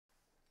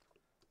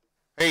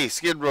Hey,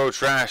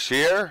 SkidRowTrash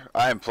here.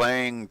 I'm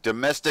playing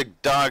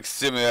Domestic Dog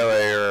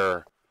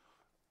Simulator.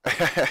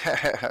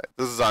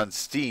 This is on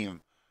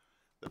Steam.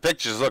 The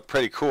pictures look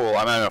pretty cool.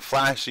 I'm on a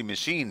flashy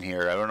machine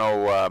here. I don't know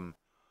what I'm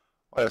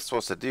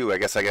supposed to do. I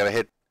guess I gotta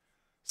hit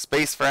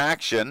space for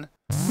action.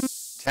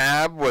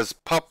 Tab was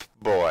Pup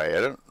Boy.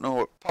 I don't know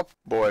what Pup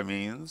Boy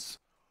means.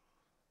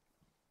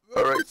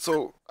 Alright,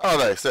 so... Oh,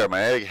 nice. There,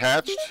 my egg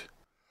hatched.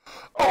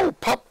 Oh,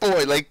 Pup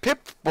Boy, like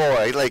Pip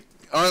Boy, like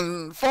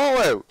on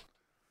Fallout.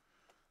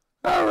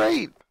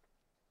 Alright.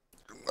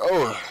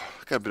 Oh,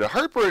 got a bit of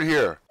heartburn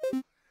here.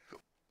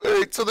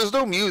 Alright, so there's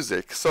no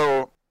music,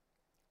 so...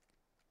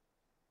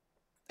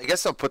 I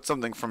guess I'll put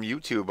something from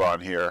YouTube on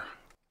here.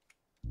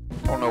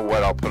 Don't know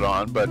what I'll put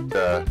on, but,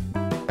 yeah,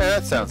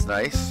 that sounds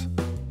nice.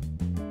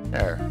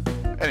 There.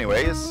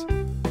 Anyways.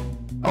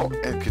 Oh,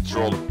 and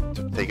control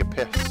to take a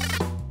piss.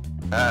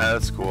 Ah,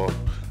 that's cool.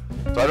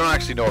 So I don't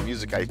actually know what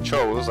music I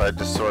chose. I'm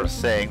just sort of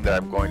saying that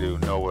I'm going to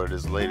know what it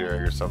is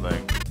later or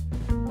something.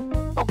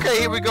 Okay,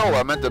 here we go.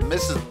 I'm at the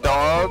Mrs.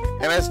 Dog,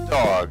 MS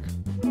Dog.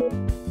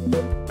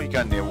 We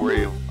got any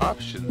worry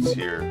options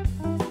here.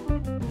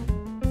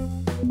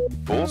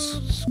 Full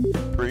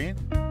screen?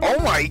 Oh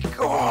my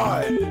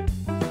god!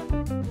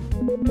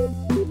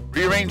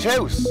 Rearrange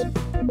house.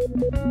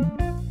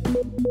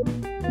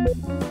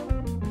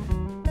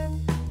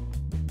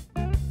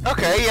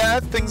 Okay, yeah,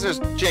 things are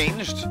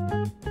changed.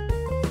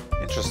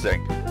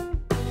 Interesting.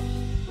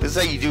 This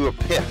is how you do a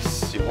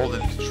piss. You hold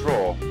in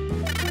control.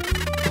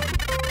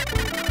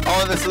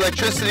 Oh, and there's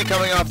electricity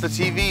coming off the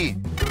TV.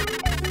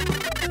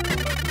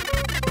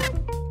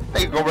 I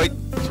can go right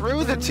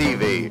through the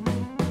TV.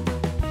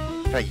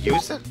 Can I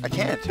use it? I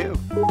can too.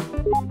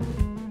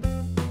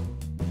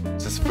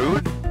 Is this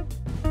food?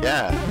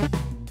 Yeah.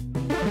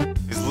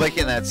 He's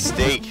licking that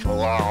steak.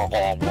 Got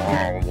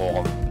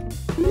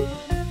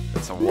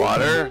some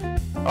water.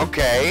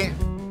 Okay.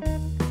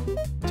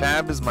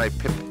 Tab is my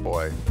Pip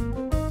Boy.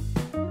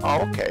 Oh,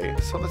 okay.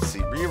 So let's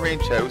see.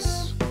 Rearrange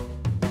house.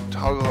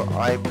 Toggle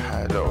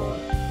iPad-o.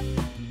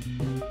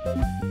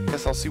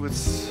 Guess I'll see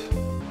what's...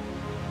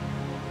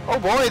 Oh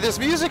boy, there's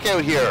music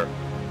out here.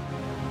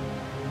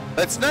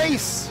 That's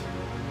nice.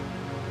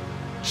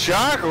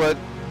 Chocolate.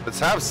 Let's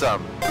have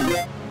some.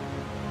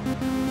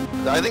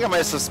 I think I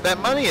might have spent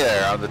money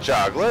there on the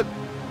chocolate.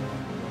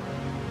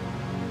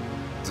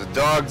 It's a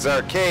dog's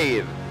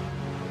arcade.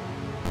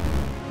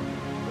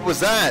 What was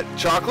that?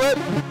 Chocolate?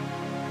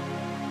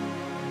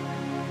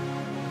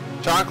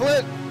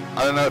 Chocolate?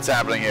 I don't know what's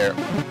happening here.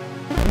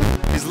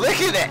 He's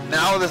licking it!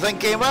 Now the thing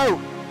came out!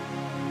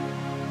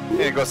 I'm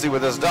gonna go see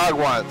what this dog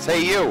wants.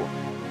 Hey, you!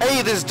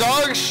 Hey, there's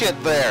dog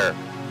shit there!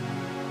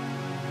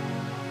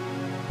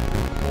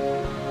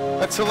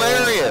 That's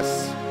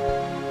hilarious!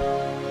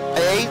 I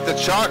ate the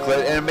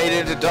chocolate and it made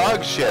it into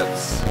dog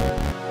shits.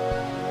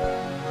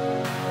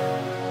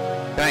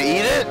 Can I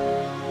eat it?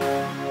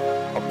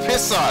 I'll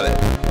piss on it.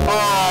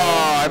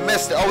 Oh, I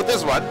missed it. Oh,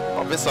 this one.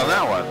 I'll piss on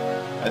that one.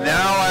 And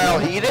now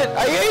I'll eat it?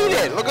 I ate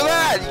it! Look at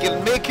that! You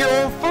can make your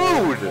own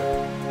food!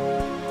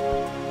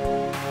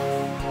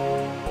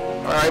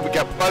 Alright, we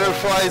got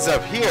butterflies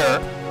up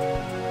here.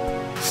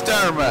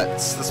 Star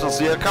Mutts. This must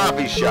be a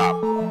coffee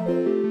shop.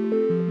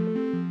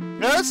 No,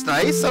 that's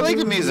nice. I like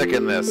the music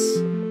in this.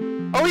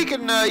 Oh, you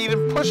can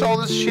even push all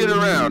this shit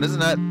around. Isn't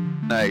that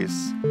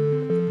nice?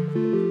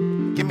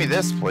 Give me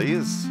this,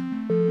 please.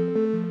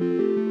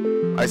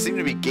 I seem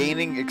to be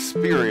gaining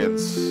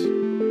experience.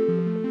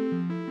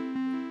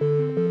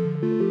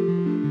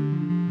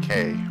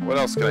 Okay, what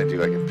else can I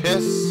do? I can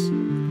piss.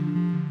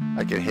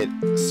 I can hit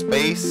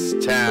space,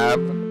 tab.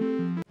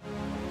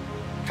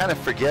 Kind of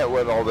forget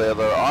what all the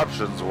other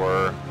options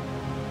were.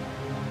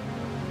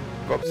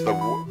 Go up to the...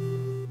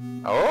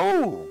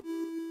 Oh!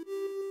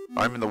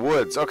 I'm in the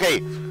woods.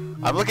 Okay,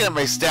 I'm looking at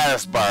my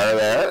status bar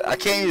there. I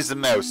can't use the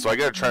mouse, so I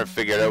gotta try and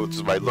figure it out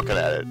just by looking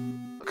at it.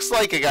 Looks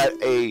like I got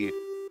a...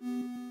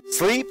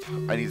 Sleep.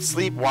 I need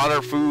sleep,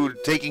 water,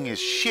 food, taking his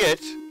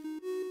shit.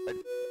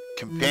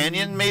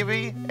 Companion,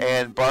 maybe?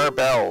 And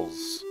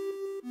barbells.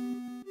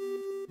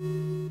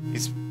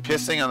 He's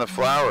pissing on the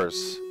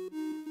flowers.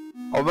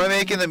 Oh, am I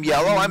making them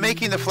yellow? I'm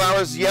making the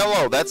flowers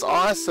yellow. That's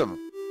awesome.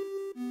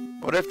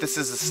 What if this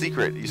is a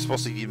secret? You're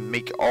supposed to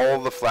make all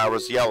the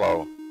flowers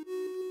yellow.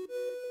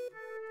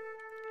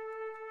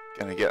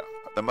 Gonna get...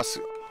 That must...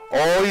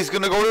 Oh, he's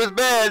gonna go to his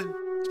bed.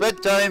 It's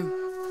bedtime.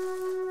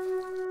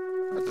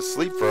 I had to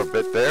sleep for a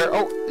bit there.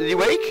 Oh, did he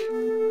wake?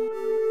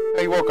 Oh,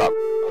 he woke up.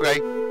 Okay.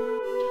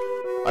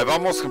 I've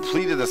almost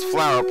completed this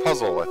flower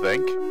puzzle, I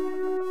think.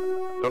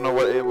 Don't know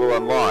what it will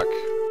unlock.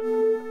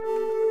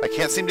 I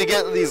can't seem to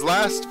get these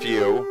last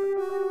few.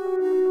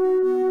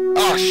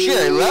 Oh shit,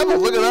 I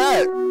leveled! Look at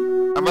that!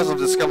 I must have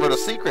discovered a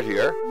secret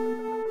here.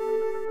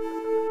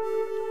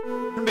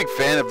 I'm a big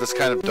fan of this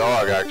kind of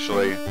dog,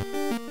 actually.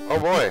 Oh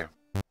boy.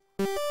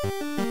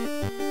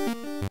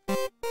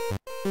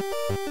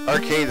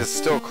 Arcade is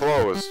still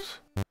closed.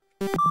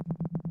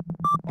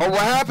 Oh,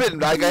 what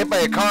happened? I got hit by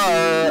a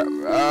car.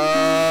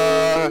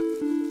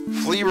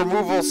 Flea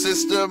removal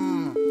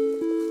system.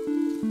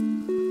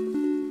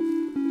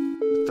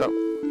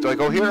 Do I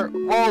go here?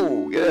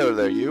 Whoa! Get out of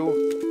there,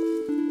 you.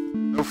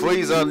 No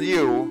fleas on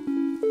you.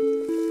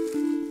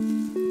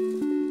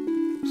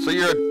 So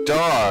you're a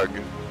dog.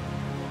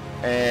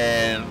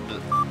 And...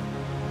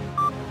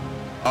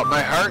 oh,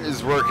 my heart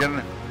is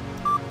working.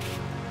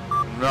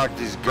 Knock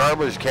these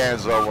garbage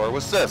cans over.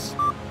 What's this?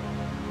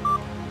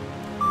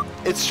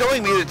 It's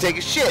showing me to take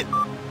a shit. It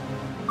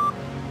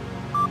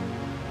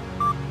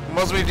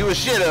wants me to do a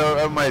shit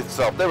of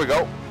myself. There we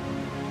go.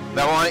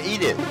 Now I want to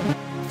eat it.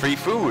 Free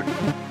food.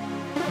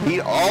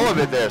 Eat all of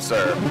it there,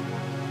 sir.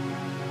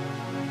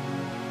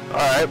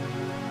 Alright.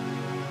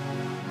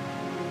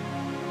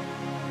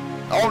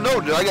 Oh no,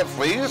 did I get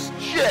fleas?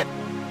 Shit.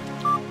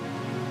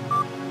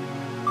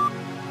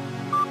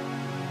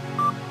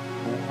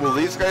 Will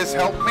these guys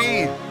help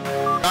me?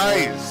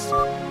 Guys.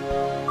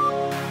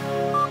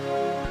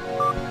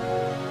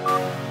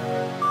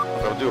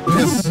 I'll do a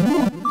piss.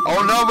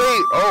 Oh no,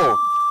 wait. Oh.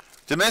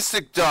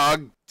 Domestic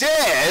dog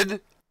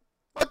dead?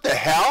 What the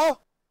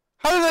hell?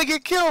 How did I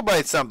get killed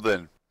by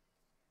something?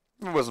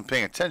 I wasn't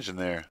paying attention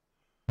there.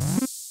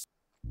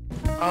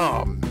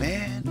 Oh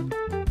man.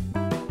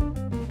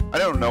 I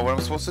don't know what I'm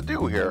supposed to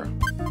do here.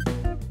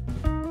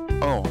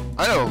 Oh,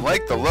 I don't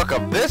like the look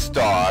of this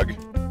dog.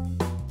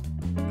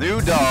 New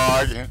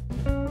dog.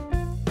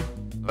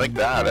 Like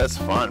that, that's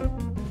fun.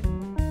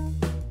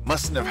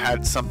 Mustn't have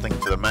had something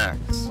to the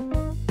max.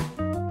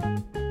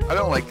 I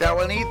don't like that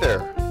one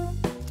either.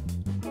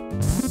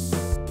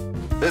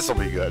 This'll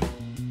be good.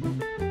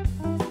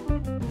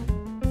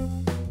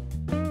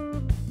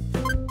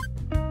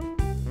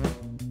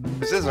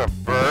 Is this a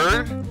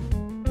bird?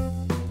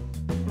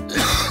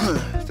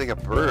 I think a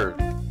bird.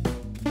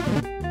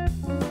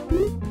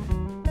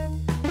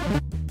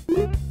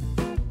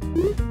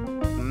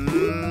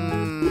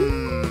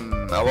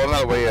 I love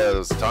how the way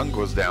his tongue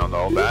goes down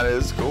though. That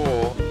is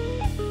cool.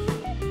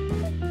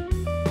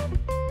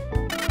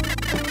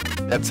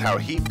 That's how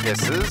he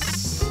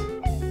pisses.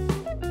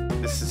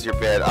 This is your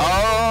bed.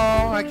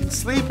 Oh, I can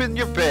sleep in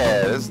your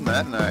bed. Isn't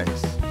that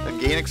nice? And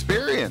gain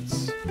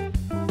experience.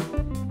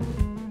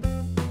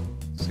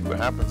 Let's see what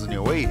happens when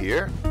you wait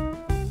here.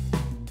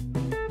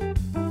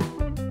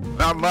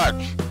 Not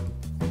much.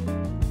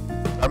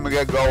 I'm gonna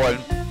get going.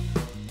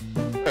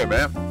 Hey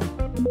man.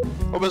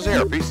 What was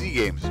there? PC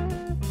games.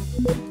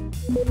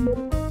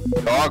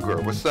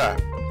 Dogger, what's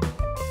that?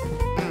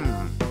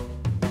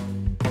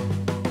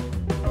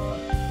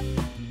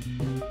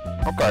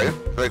 Okay,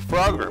 it's like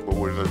Frogger, but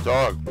with a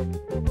dog.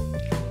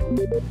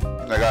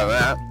 I got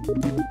that.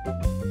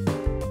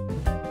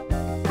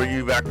 Bring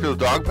you back to the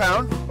dog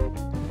pound?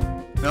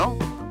 No?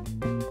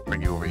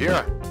 Bring you over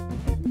here.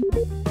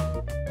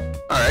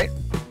 Alright.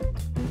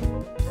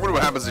 I wonder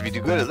what happens if you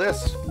do good at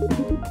this.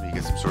 You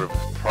get some sort of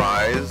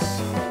prize.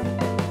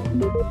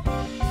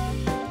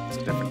 It's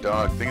a different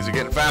dog. Things are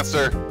getting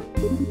faster.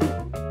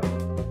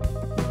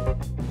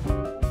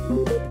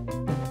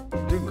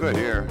 Doing good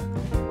here.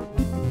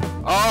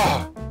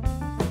 Oh!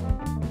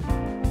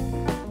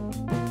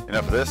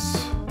 Enough of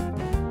this.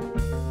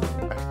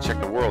 I can check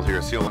the world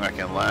here, see how long I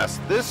can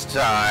last. This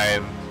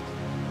time...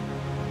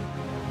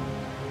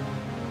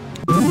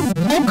 oh,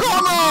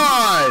 come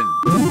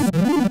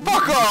on!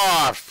 Fuck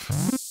off!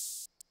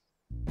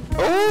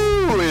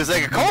 Oh, there's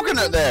like a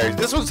coconut there.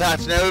 This one's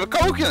hatching out of a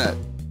coconut.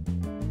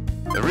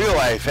 The real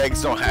life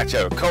eggs don't hatch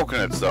out of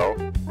coconuts, though.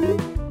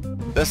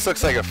 This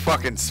looks like a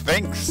fucking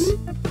sphinx.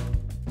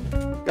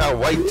 Got a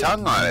white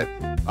tongue on it.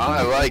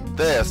 I like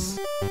this.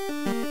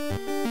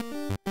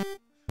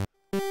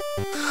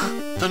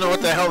 Don't know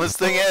what the hell this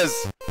thing is.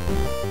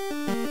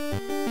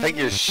 Take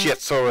your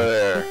shits over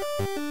there.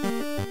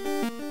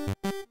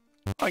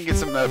 I can get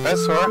some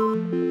Vesaur.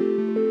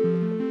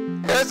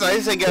 Yeah, that's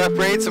nice. I can get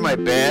upgrades in my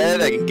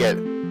bed. I can get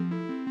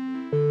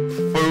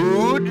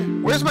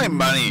food. Where's my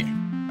money?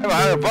 I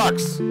have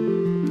 $100.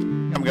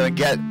 I'm gonna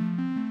get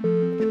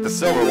the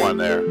silver one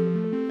there.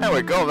 There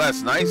we go.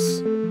 That's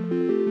nice.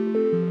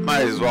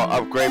 Might as well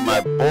upgrade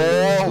my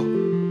bowl.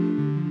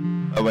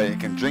 That way I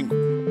can drink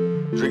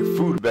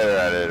food better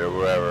at it or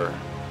whatever.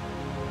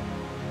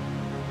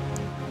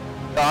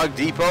 Dog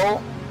Depot.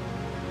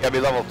 Gotta be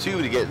level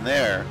 2 to get in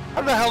there.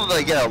 How the hell did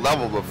I get a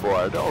level before?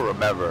 I don't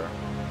remember.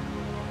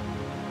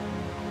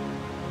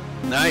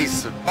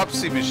 Nice, a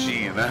Pupsy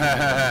machine.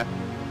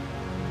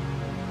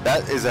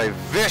 That is a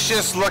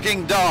vicious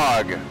looking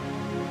dog.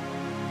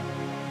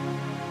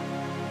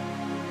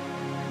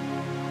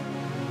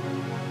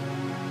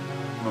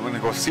 I'm gonna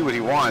go see what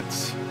he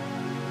wants.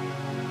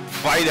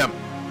 Fight him.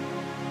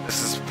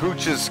 This is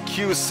Pooch's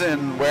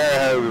Cusin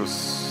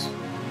warehouse.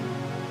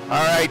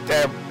 Alright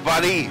there,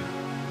 buddy.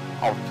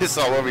 I'll piss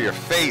all over your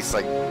face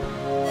like...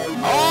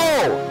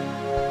 oh!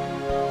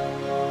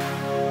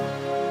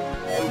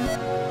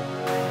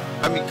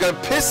 I'm gonna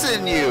piss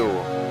in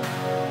you.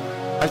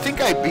 I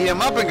think I beat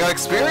him up and got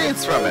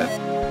experience from it.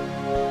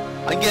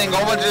 I'm getting a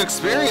whole bunch of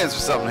experience or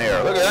something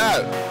here. Look at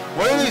that.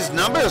 What are these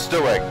numbers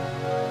doing?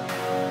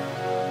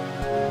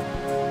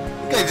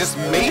 I think I just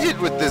mated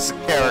with this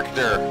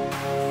character.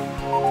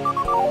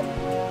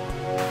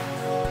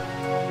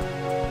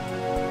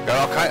 Got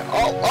all kind...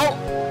 oh, oh!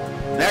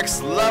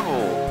 Next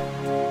level.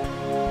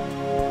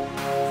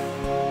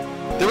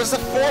 There was a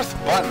fourth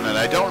button and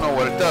I don't know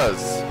what it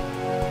does.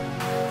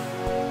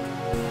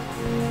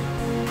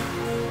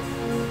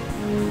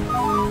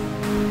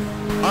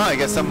 Oh, I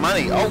got some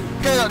money. Oh,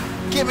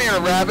 give me a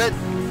rabbit.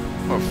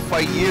 I'll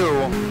fight you.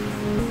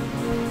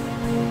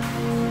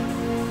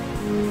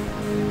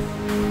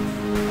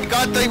 I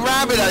got the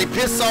rabbit. I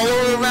pissed all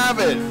over the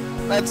rabbit.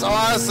 That's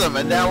awesome.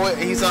 And now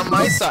he's on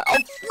my side.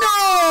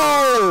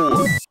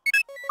 Oh, no!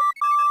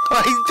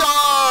 My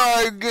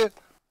dog!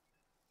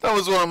 That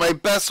was one of my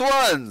best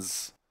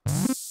ones.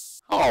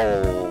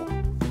 Oh,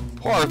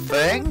 poor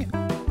thing.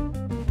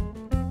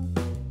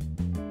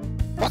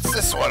 What's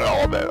this one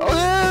all about? Oh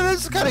yeah,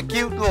 this is kind of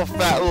cute, little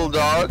fat little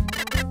dog.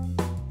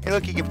 Hey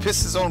look, he can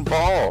piss his own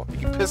ball. He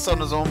can piss on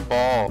his own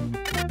ball.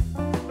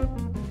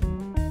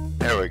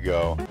 There we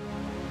go.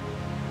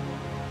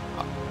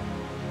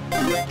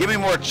 Give me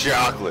more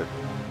chocolate.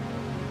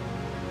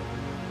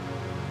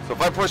 So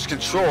if I push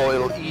control,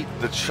 it'll eat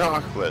the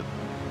chocolate.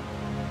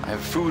 I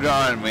have food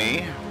on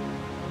me.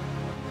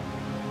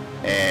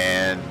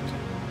 And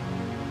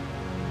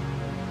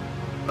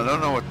I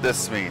don't know what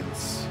this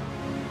means.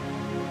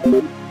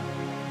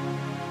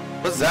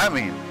 What does that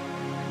mean?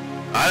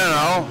 I don't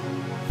know.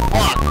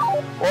 Fuck!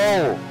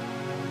 Whoa!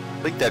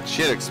 I think that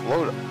shit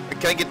exploded.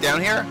 Can I get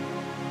down here?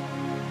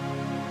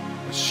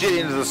 Shit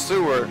into the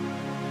sewer.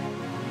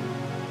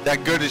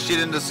 That good to shit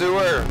in the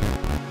sewer?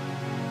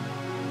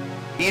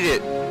 Eat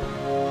it.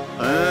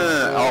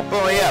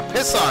 Oh yeah,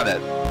 piss on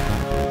it.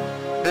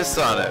 Piss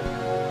on it.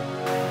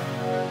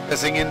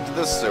 Pissing into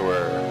the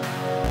sewer.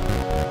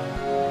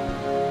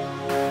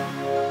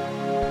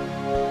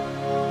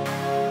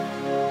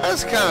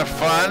 That's kind of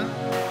fun.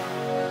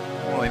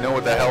 I don't really know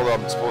what the hell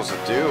I'm supposed to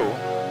do.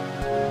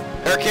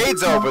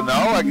 Arcade's open though.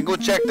 I can go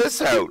check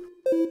this out.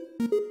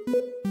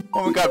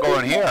 What we got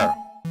going here?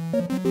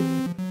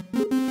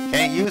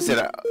 Can't use it.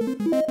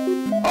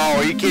 Oh,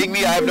 are you kidding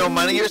me? I have no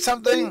money or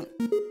something?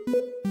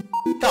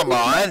 Come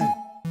on.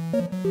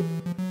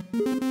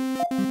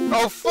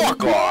 Oh,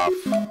 fuck off.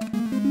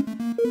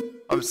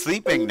 I'm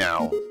sleeping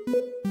now.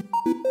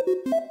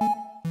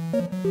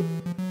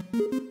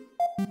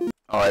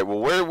 Alright,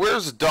 well,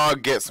 where's the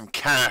dog get some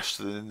cash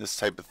in this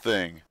type of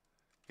thing?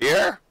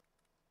 Here?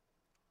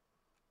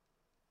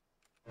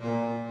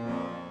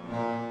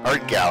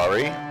 Art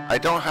gallery. I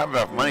don't have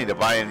enough money to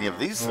buy any of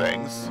these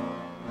things.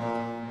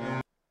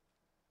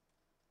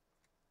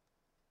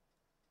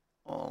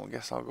 Well, I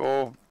guess I'll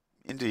go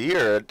into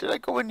here. Did I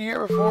go in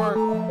here before?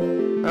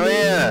 Oh,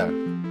 yeah.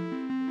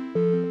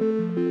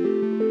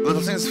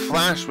 Little things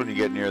flash when you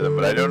get near them,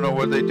 but I don't know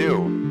what they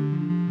do.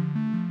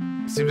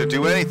 They seem to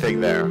do anything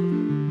there.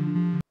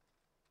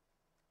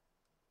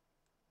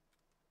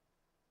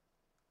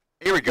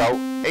 Here we go.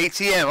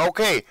 ATM.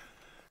 Okay.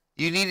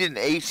 You need an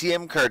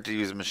ATM card to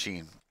use a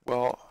machine.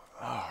 Well,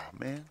 oh,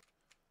 man.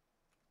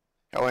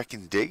 Oh, I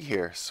can dig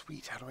here.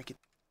 Sweet. How do I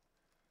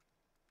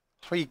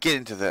get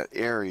into that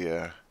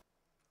area?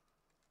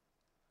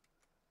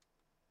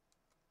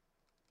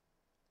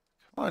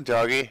 Come on,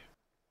 doggy.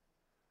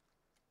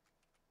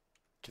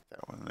 Get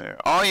that one there.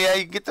 Oh, yeah,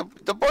 you can get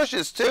the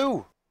bushes,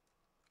 too.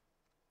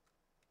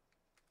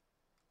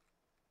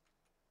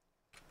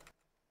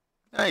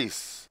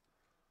 Nice.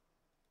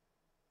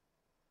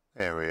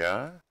 There we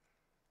are.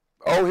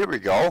 Oh, here we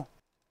go.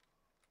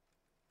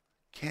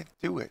 Can't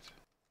do it.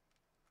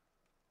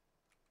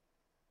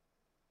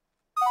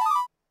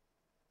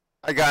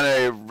 I got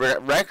a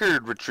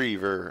record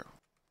retriever.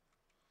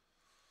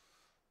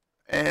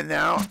 And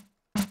now,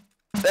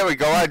 there we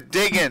go. I'm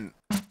digging.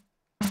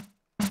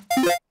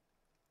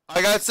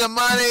 I got some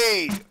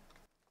money.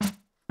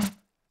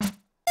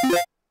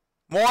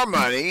 More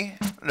money?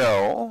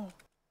 No.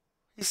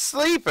 He's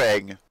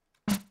sleeping.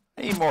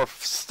 I need more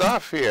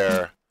stuff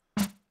here.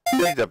 I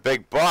need the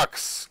big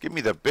bucks. Give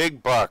me the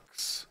big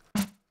bucks.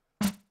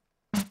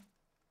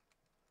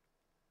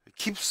 He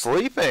keeps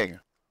sleeping.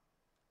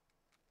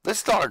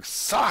 This dog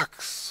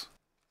sucks.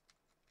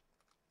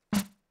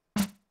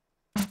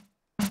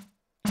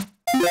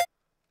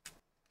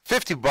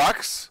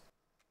 $50.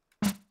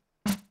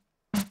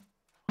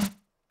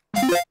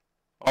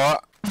 Oh,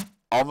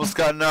 almost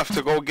got enough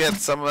to go get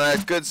some of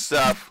that good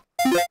stuff.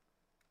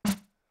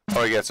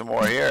 Oh, we got some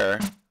more here.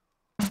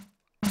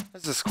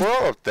 There's a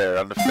squirrel up there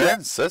on the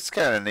fence. That's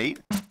kind of neat.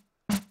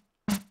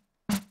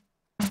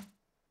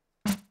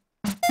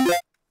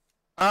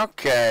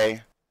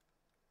 Okay.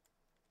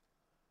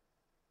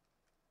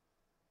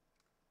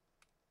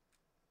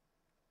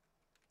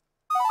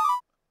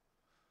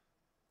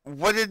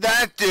 What did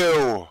that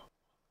do?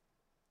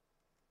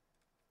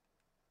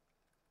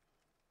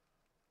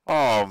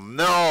 Oh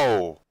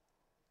no.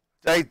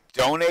 Did I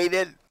donate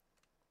it?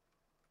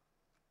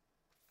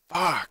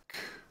 Fuck.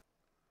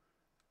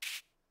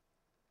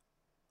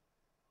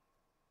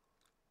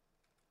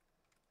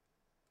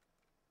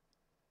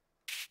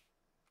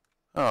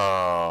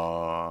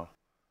 Oh.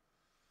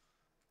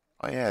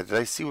 Oh yeah, did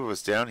I see what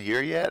was down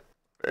here yet?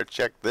 Better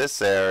check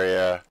this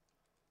area.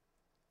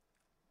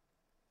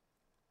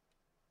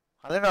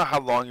 I don't know how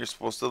long you're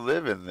supposed to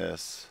live in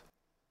this.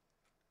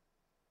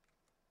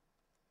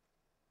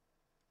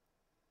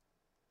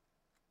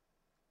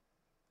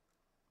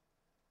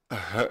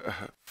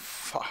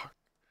 Fuck.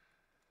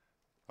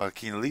 Well, I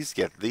can at least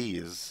get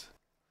these.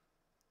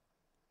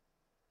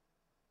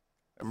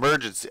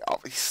 Emergency. Oh,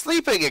 he's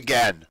sleeping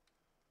again.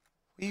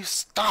 Will you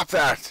stop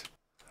that?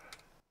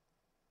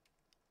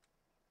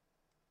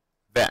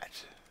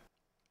 Bet.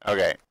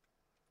 Okay.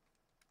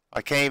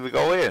 I can't even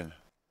go in.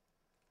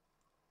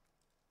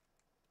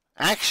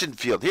 Action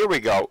field. Here we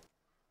go.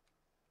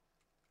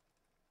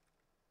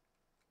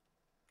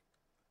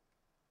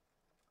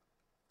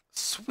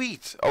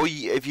 Sweet. Oh,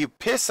 if you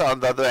piss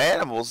on the other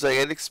animals, they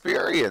get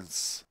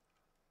experience.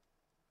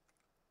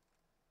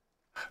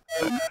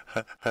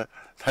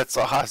 That's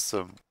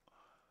awesome.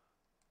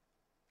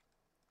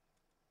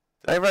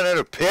 Did I run out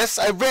of piss?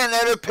 I ran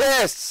out of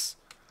piss!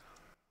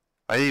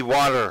 I need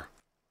water.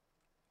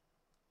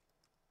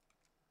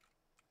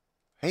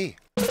 Hey.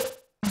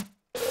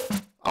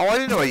 Oh, I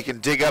didn't know you can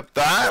dig up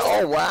that.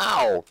 Oh,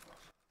 wow.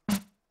 A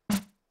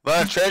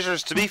lot of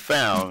treasures to be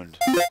found.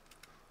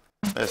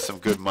 There's some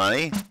good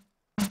money.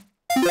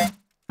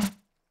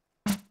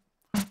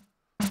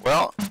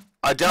 Well,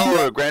 I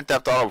downloaded Grand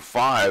Theft Auto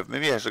 5.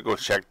 Maybe I should go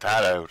check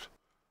that out.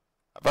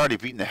 I've already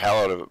beaten the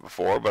hell out of it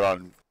before, but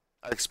on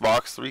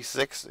Xbox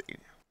 360.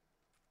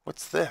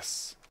 What's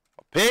this?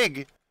 A pig?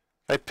 Can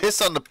I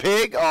piss on the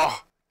pig?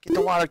 Oh, get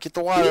the water, get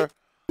the water.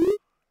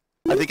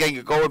 I think I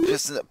can go and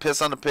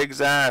piss on the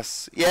pig's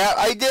ass. Yeah,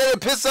 I did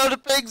it! Piss on the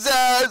pig's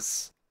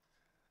ass!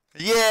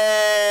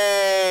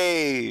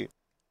 Yay!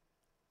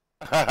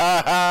 Ha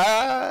ha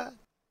ha!